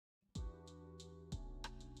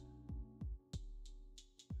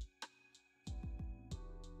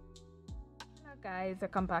Guys,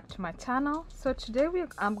 welcome back to my channel. So today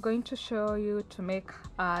I'm going to show you to make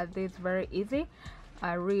this very easy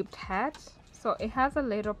ribbed hat. So it has a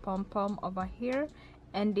little pom-pom over here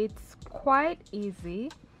and it's quite easy.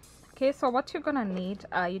 Okay, so what you're gonna need,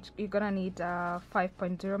 you're gonna need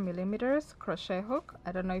 5.0 millimeters crochet hook.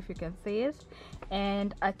 I don't know if you can see it,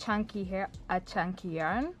 and a chunky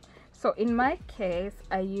yarn. So in my case,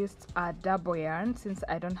 I used a double yarn since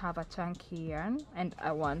I don't have a chunky yarn and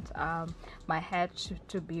I want my hat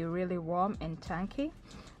to be really warm and chunky.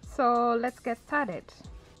 So let's get started.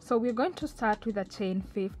 So we're going to start with a chain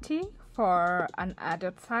 50 for an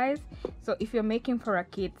adult size. So if you're making for a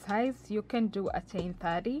kid size, you can do a chain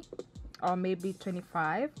 30 or maybe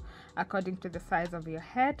 25 according to the size of your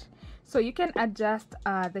head. So you can adjust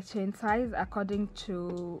the chain size according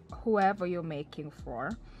to whoever you're making for.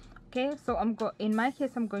 Okay, so in my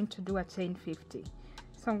case I'm going to do a chain 50.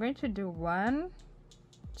 So I'm going to do 1,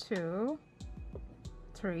 2,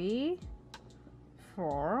 3,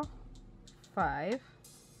 4, 5,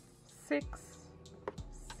 6,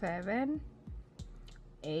 7,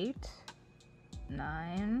 8,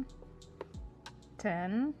 9,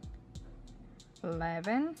 10,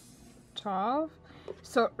 11, 12.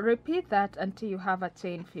 So repeat that until you have a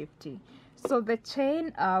chain 50. So the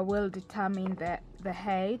chain will determine the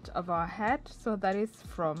height of our hat. So that is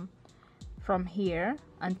from here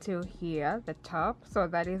until here, the top. So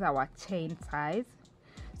that is our chain size,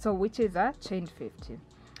 so which is a chain 50.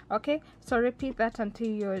 Okay, so repeat that until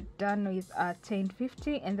you're done with chain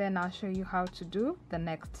 50, and then I'll show you how to do the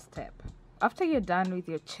next step. After you're done with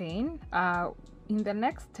your chain, in the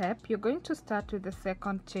next step you're going to start with the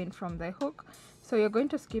second chain from the hook. So you're going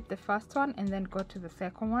to skip the first one and then go to the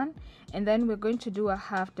second one, and then we're going to do a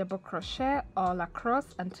half double crochet all across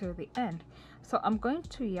until the end. So I'm going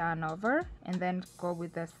to yarn over and then go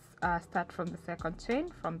with this start from the second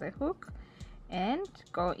chain from the hook and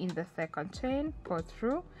go in the second chain, pull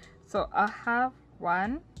through. So I have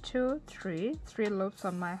 1, 2, 3 loops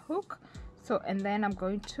on my hook. So and then I'm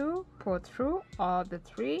going to pull through all the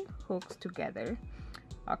 3 hooks together.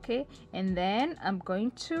 Okay, and then I'm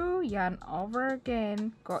going to yarn over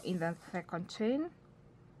again, go in the second chain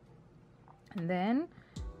and then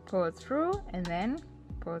pull through and then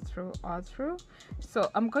pull through all through.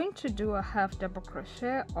 So I'm going to do a half double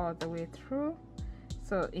crochet all the way through.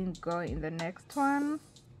 So go in the next one,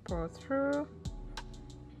 pull through,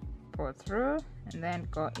 and then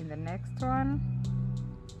go in the next one,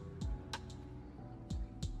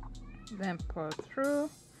 then pull through.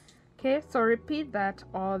 Okay, so repeat that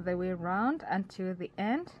all the way around until the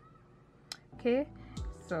end. Okay,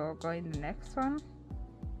 so go in the next one,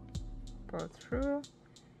 pull through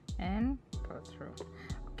and pull through.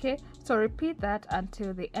 Okay, so repeat that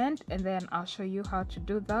until the end, and then I'll show you how to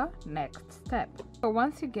do the next step. So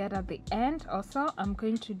once you get at the end, also I'm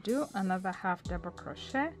going to do another half double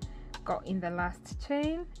crochet, go in the last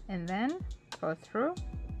chain and then pull through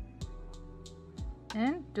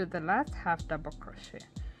and do the last half double crochet.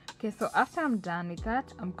 Okay, so after I'm done with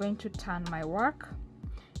that, I'm going to turn my work,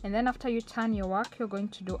 and then after you turn your work, you're going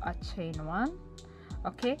to do a chain 1.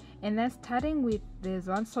 Okay, and then starting with this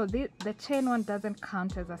one, so the chain 1 doesn't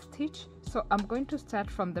count as a stitch, so I'm going to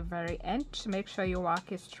start from the very end to make sure your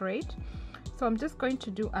work is straight. So I'm just going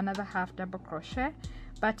to do another half double crochet,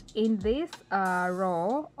 but in this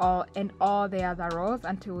row and all the other rows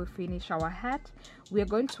until we finish our hat, we are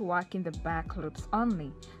going to work in the back loops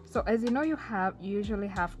only. So as you know, you usually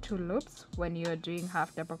have 2 loops when you're doing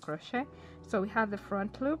half double crochet. So we have the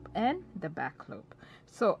front loop and the back loop.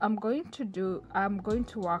 So I'm going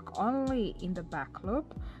to work only in the back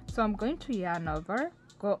loop. So I'm going to yarn over,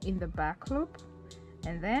 go in the back loop,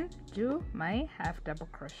 and then do my half double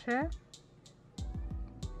crochet.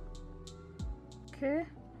 Okay,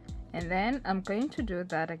 and then I'm going to do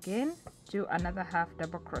that again, do another half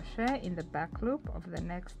double crochet in the back loop of the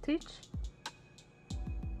next stitch.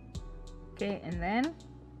 Okay, and then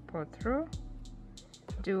pull through,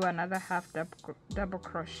 do another half double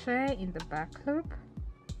crochet in the back loop,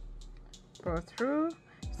 pull through.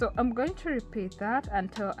 So I'm going to repeat that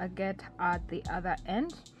until I get at the other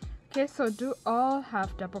end. Okay, so do all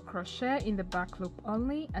half double crochet in the back loop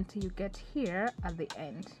only until you get here at the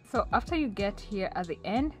end. So after you get here at the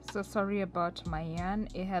end, so sorry about my yarn,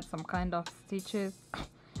 it had some kind of stitches,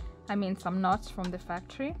 I mean some knots from the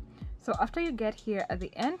factory. So after you get here at the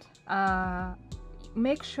end,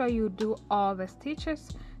 make sure you do all the stitches.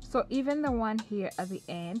 So even the one here at the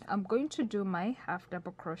end, I'm going to do my half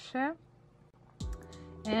double crochet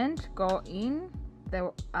and go in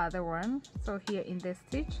the other one, so here in this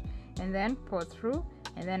stitch, and then pull through,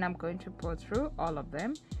 and then I'm going to pull through all of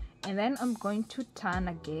them, and then I'm going to turn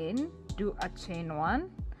again, do a chain 1.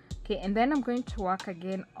 Okay, and then I'm going to work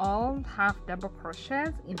again all half double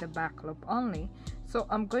crochets in the back loop only. So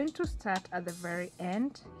I'm going to start at the very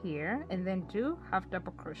end here and then do half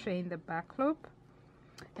double crochet in the back loop,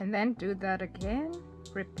 and then do that again,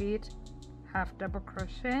 repeat half double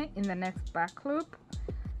crochet in the next back loop.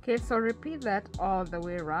 Okay, so repeat that all the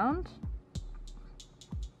way around.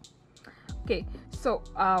 Okay, so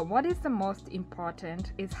what is the most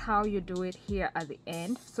important is how you do it here at the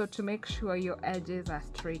end. So to make sure your edges are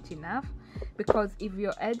straight enough, because if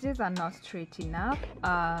your edges are not straight enough,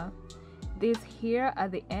 this here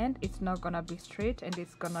at the end, it's not gonna be straight and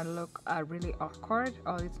it's gonna look really awkward,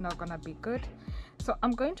 or it's not gonna be good. So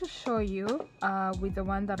I'm going to show you with the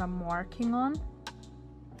one that I'm working on.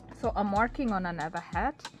 So I'm working on another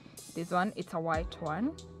hat. This one, it's a white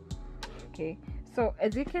one. Okay, so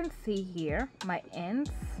as you can see here, my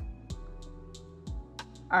ends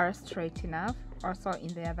are straight enough. Also in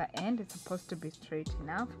the other end, it's supposed to be straight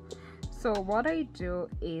enough. So what I do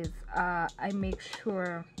is I make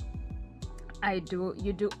sure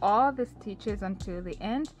you do all the stitches until the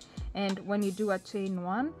end, and when you do a chain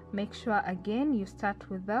 1, make sure again you start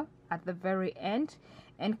with at the very end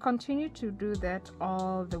and continue to do that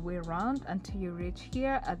all the way around until you reach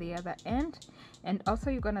here at the other end. And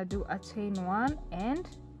also you're gonna do a chain 1 and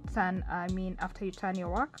turn, after you turn your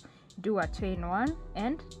work, do a chain 1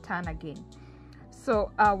 and turn again.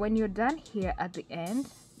 So when you're done here at the end,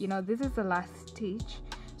 you know, this is the last stitch,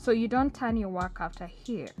 so you don't turn your work after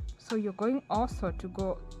here. So you're going also to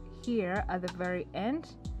go here at the very end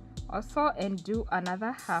also and do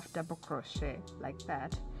another half double crochet like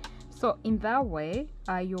that. So in that way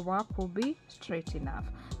your work will be straight enough.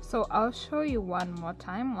 So I'll show you one last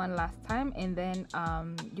time, and then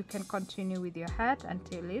you can continue with your hat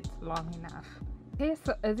until it's long enough. Okay,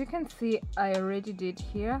 so as you can see, I already did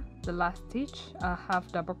here the last stitch,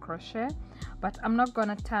 half double crochet, but I'm not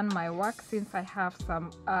gonna turn my work since I have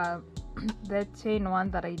some the chain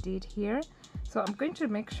 1 that I did here. So I'm going to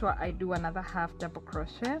make sure I do another half double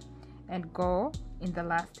crochet and go in the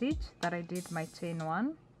last stitch that I did my chain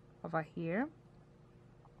 1 over here,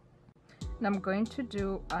 and I'm going to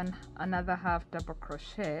do another half double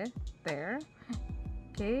crochet there.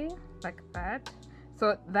 Okay, like that.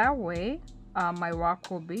 So that way my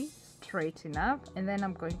work will be straight enough, and then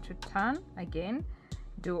I'm going to turn again,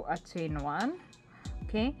 do a chain 1.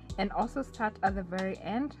 Okay, and also start at the very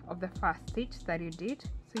end of the first stitch that you did.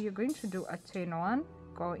 So you're going to do a chain 1,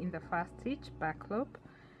 go in the first stitch, back loop,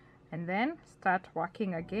 and then start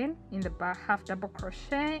working again in the back, half double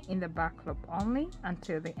crochet in the back loop only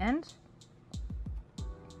until the end.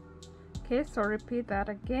 Okay, so repeat that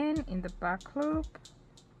again in the back loop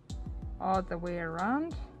all the way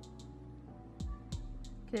around.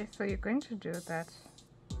 Okay, so you're going to do that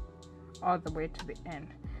all the way to the end.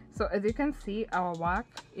 So as you can see, our work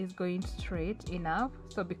is going straight enough.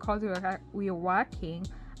 So because we are working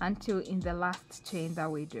until in the last chain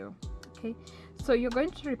that we do. Okay, so you're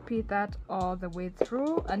going to repeat that all the way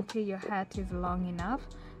through until your hat is long enough.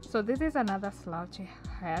 So this is another slouchy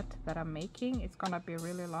hat that I'm making. It's gonna be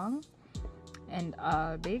really long and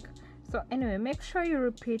big. So anyway, make sure you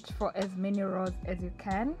repeat for as many rows as you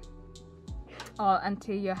can,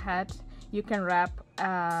 until your hat, you can wrap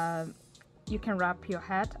your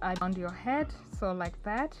hat around your head, so like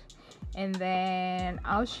that. And then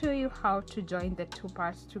I'll show you how to join the two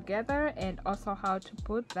parts together, and also how to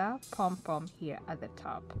put the pom-pom here at the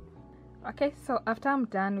top. Okay, so after I'm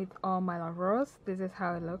done with all my rows, this is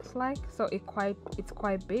how it looks like. So it's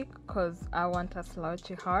quite big because I want a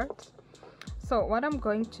slouchy heart. So what I'm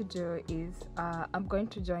going to do is I'm going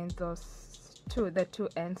to join the two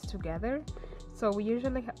ends together. So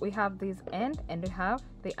we have this end and we have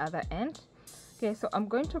the other end. Okay, so I'm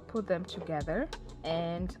going to put them together,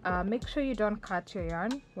 and make sure you don't cut your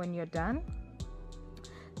yarn when you're done.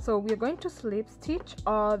 So we're going to slip stitch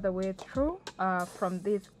all the way through from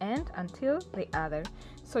this end until the other.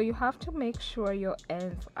 So you have to make sure your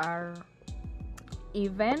ends are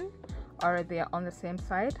even, or they are on the same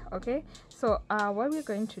side. Okay, so what we're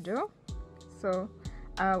going to do, so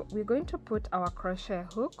we're going to put our crochet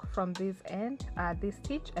hook from this end, this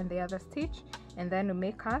stitch and the other stitch, and then we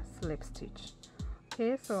make a slip stitch.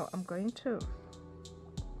 Okay, so I'm going to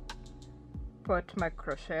put my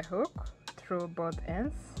crochet hook through both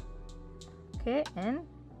ends. Okay, and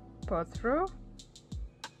pull through.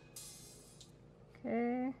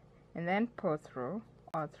 Okay, and then pull through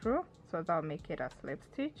all through, so that'll make it a slip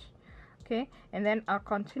stitch. Okay, and then I'll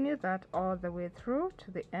continue that all the way through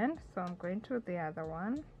to the end. So I'm going to the other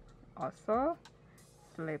one, also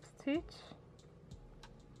slip stitch.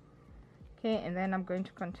 Okay, and then I'm going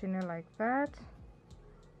to continue like that.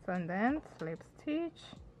 So, and then slip stitch.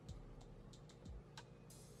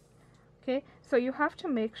 Okay, so you have to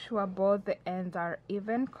make sure both the ends are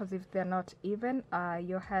even, because if they're not even,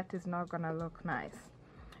 your hat is not gonna look nice.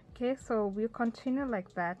 Okay, so we'll continue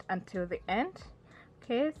like that until the end.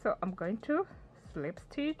 Okay, so I'm going to slip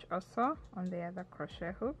stitch also on the other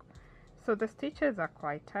crochet hook. So the stitches are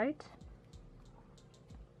quite tight.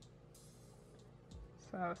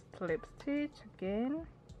 So slip stitch again.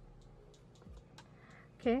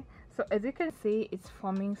 Okay, so as you can see, it's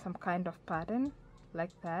forming some kind of pattern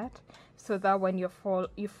like that, so that when you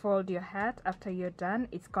fold your hat after you're done,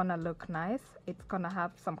 it's gonna look nice. It's gonna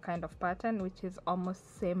have some kind of pattern which is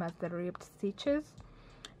almost same as the ribbed stitches.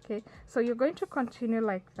 Okay, so you're going to continue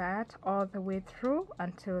like that all the way through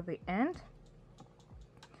until the end.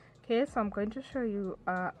 Okay, so I'm going to show you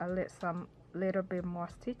some little bit more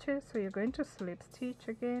stitches. So you're going to slip stitch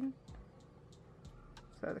again,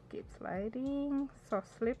 so keep sliding, so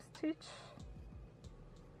slip stitch.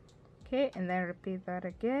 Okay, and then repeat that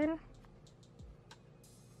again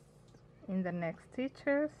in the next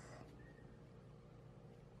stitches.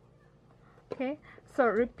 Okay, so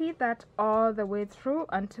repeat that all the way through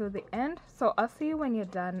until the end. So I'll see you when you're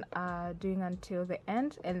done doing until the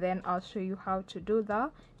end, and then I'll show you how to do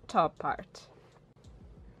the top part.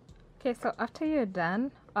 Okay, so after you're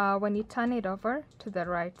done, when you turn it over to the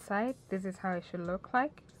right side, this is how it should look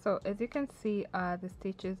like. So as you can see, the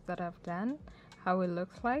stitches that I've done, how it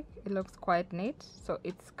looks like, it looks quite neat. So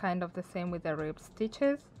it's kind of the same with the ribbed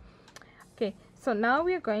stitches. Okay, so now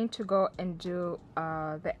we're going to go and do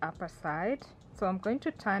the upper side. So I'm going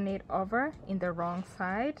to turn it over in the wrong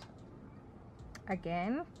side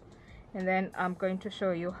again, and then I'm going to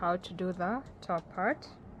show you how to do the top part.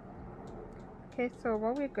 Okay, so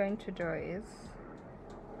what we're going to do is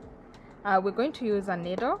we're going to use a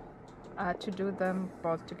needle to do them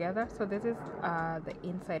both together. So this is the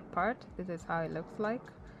inside part. This is how it looks like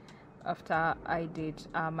after I did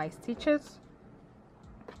my stitches.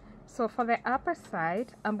 So for the upper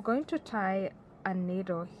side, I'm going to tie a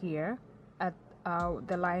needle here at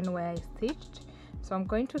the line where I stitched. So I'm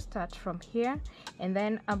going to start from here, and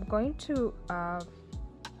then I'm going to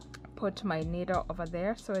put my needle over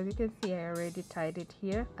there. So as you can see, I already tied it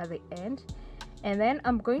here at the end, and then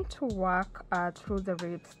I'm going to work through the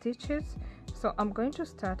rib stitches. So I'm going to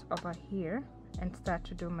start over here and start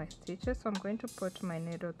to do my stitches. So I'm going to put my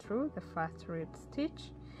needle through the first rib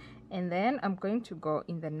stitch, and then I'm going to go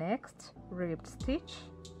in the next rib stitch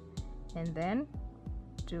and then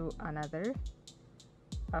do another.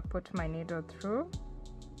 I'll put my needle through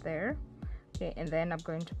there. Okay, and then I'm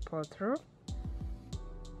going to pull through.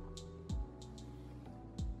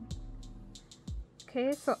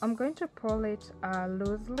 Okay, so I'm going to pull it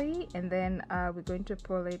loosely, and then we're going to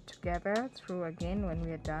pull it together through again when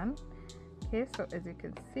we're done. Okay, so as you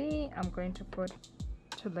can see, I'm going to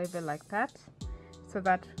leave it like that, so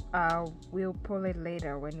that we'll pull it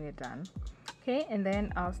later when we're done. Okay, and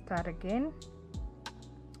then I'll start again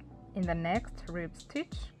in the next rib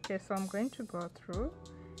stitch. Okay, so I'm going to go through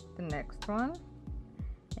the next one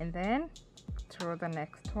and then through the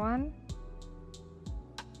next one.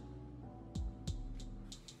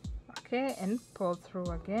 Okay, and pull through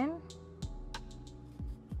again.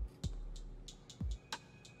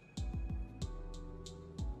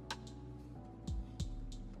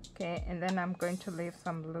 Okay, and then I'm going to leave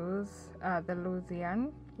some the loose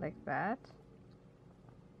yarn like that.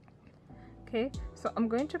 Okay, so I'm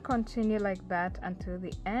going to continue like that until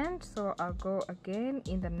the end. So I'll go again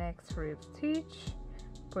in the next rib stitch,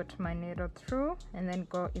 put my needle through, and then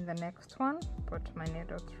go in the next one, put my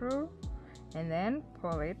needle through, and then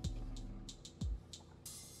pull it.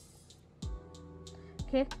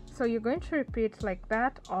 Okay, so you're going to repeat like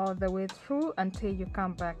that all the way through until you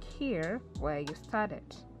come back here where you started.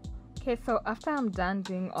 Okay, so after I'm done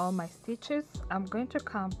doing all my stitches, I'm going to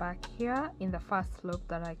come back here in the first loop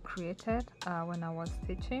that I created when I was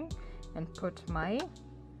stitching and put my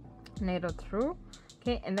needle through.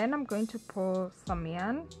 Okay, and then I'm going to pull some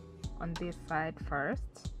yarn on this side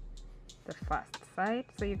first, the first side.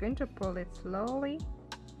 So you're going to pull it slowly.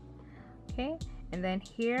 Okay, and then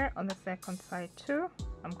here on the second side too,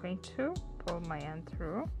 I'm going to pull my yarn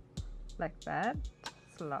through like that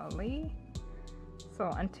slowly. So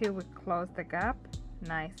until we close the gap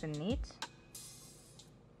nice and neat.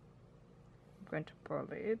 I'm going to pull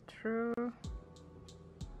it through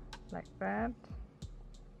like that.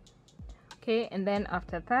 Okay, and then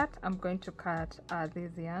after that I'm going to cut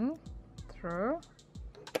this yarn through,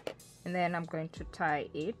 and then I'm going to tie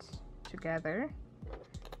it together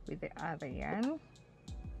with the other yarn.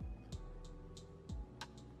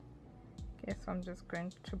 Okay, so I'm just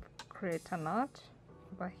going to create a knot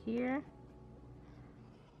over here.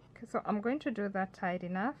 Okay, so I'm going to do that tight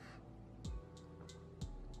enough.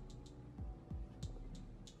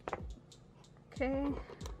 Okay,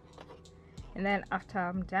 and then after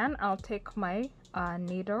I'm done, I'll take my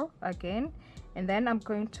needle again, and then I'm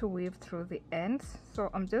going to weave through the ends. So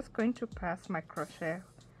I'm just going to pass my crochet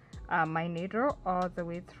my needle all the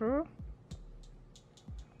way through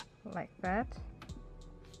like that.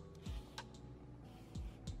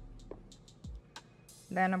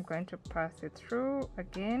 Then I'm going to pass it through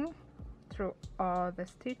again through all the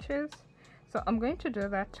stitches. So I'm going to do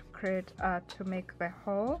that to create to make the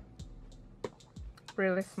hole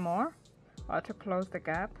really small, or to close the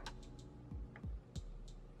gap.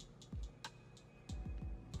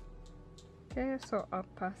 Okay, so I'll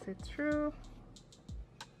pass it through,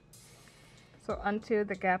 so until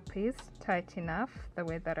the gap is tight enough the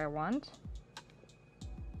way that I want.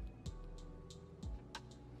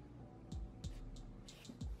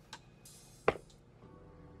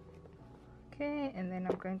 Okay, and then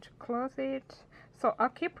I'm going to close it. So I'll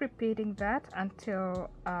keep repeating that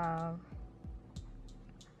until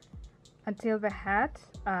the hat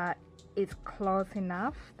is close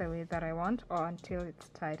enough the way that I want, or until it's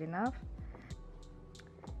tight enough.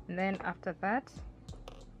 And then after that,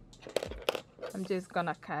 I'm just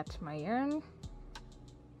gonna cut my yarn.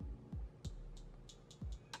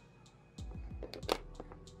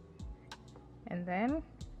 And then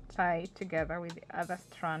tie it together with the other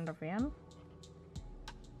strand of yarn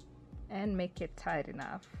and make it tight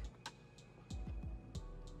enough.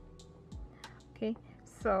 Okay,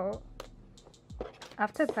 so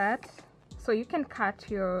after that, so you can cut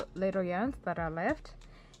your little yarns that are left,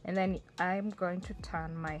 and then I'm going to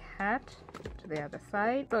turn my hat to the other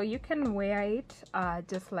side, so you can wear it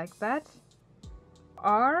just like that,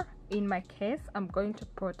 or in my case I'm going to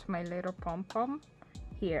put my little pom-pom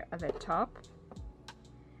here at the top.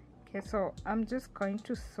 Okay, so I'm just going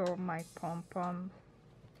to sew my pom-pom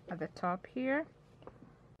at the top here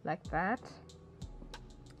like that.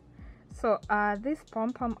 So this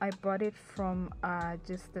pom-pom, I bought it from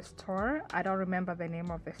just the store. I don't remember the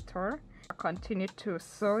name of the store. I continue to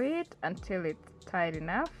sew it until it's tight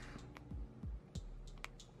enough.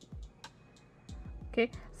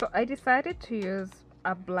 Okay, so I decided to use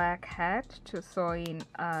a black hat to sew in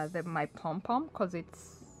my pom-pom because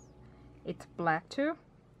it's black too.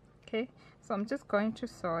 Okay, so I'm just going to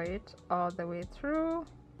sew it all the way through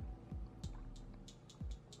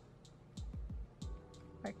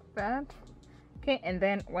like that. Okay, and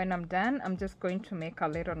then when I'm done, I'm just going to make a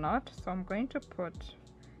little knot. So I'm going to put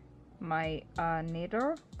my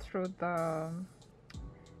needle through the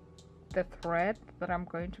thread that I'm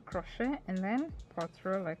going to crochet, and then pull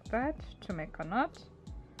through like that to make a knot.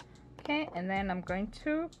 Okay, and then I'm going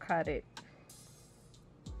to cut it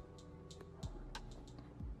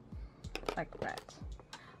like that.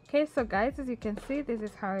 Okay, so guys, as you can see, this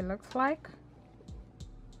is how it looks like.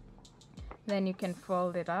 Then you can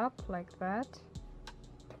fold it up like that.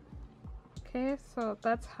 Okay, so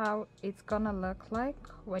that's how it's gonna look like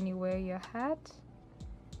when you wear your hat.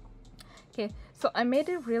 Okay, so I made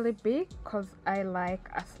it really big because I like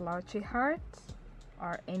a slouchy heart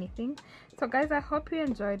or anything. So guys, I hope you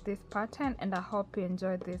enjoyed this pattern, and I hope you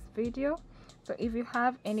enjoyed this video. So if you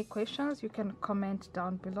have any questions, you can comment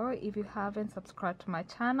down below. If you haven't subscribed to my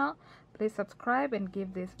channel, please subscribe and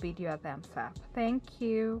give this video a thumbs up. Thank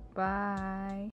you. Bye.